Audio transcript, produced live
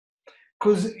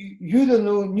because you don't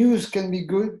know, news can be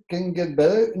good, can get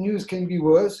better, news can be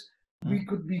worse. We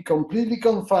could be completely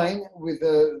confined with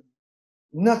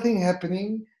nothing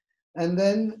happening, and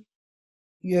then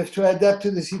you have to adapt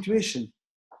to the situation.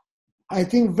 I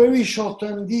think very short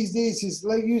term these days is,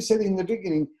 like you said in the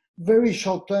beginning, very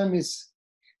short term is,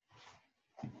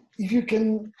 if you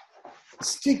can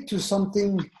stick to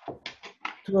something,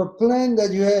 to a plan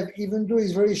that you have, even though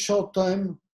it's very short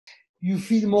term, you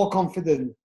feel more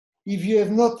confident. If you have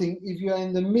nothing, if you are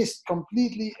in the mist,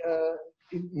 completely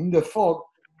in the fog,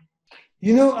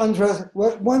 you know, Andras,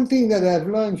 one thing that I've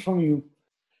learned from you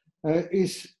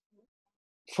is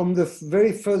from the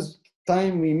very first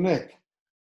time we met,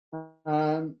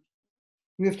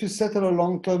 we have to settle a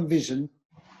long-term vision.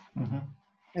 Mm-hmm.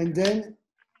 And then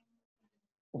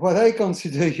what I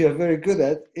consider you're very good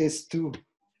at is to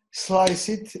slice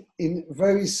it in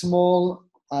very small,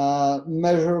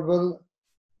 measurable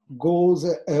goals,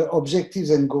 objectives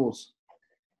and goals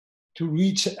to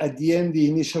reach at the end the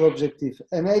initial objective.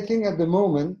 And I think at the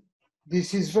moment,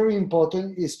 this is very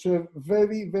important, is to have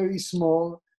very, very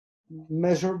small,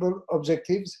 measurable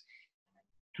objectives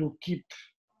to keep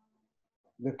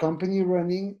the company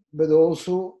running, but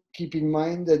also keep in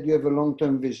mind that you have a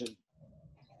long-term vision.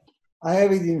 I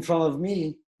have it in front of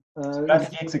me.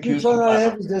 Strategy execution. Which one I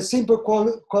have is a simple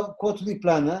quarterly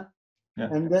planner,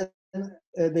 and then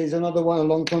there's another one, a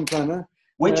long-term planner.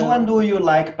 Which one do you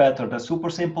like better, the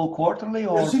super simple quarterly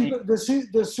or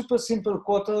the super simple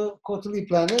quarterly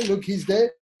planner? Look, he's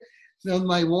there on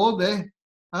my wall there,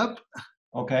 up.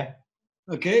 Okay.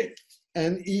 Okay,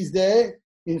 and he's there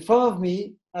in front of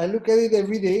me. I look at it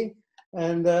every day,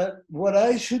 and what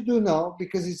I should do now,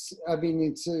 because it's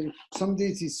some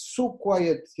days it's so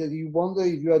quiet that you wonder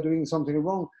if you are doing something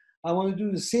wrong. I want to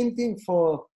do the same thing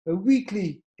for a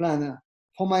weekly planner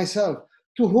for myself,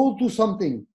 to hold to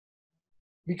something,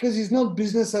 because it's not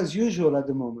business as usual at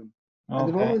the moment. Okay. At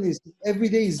the moment, every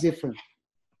day is different.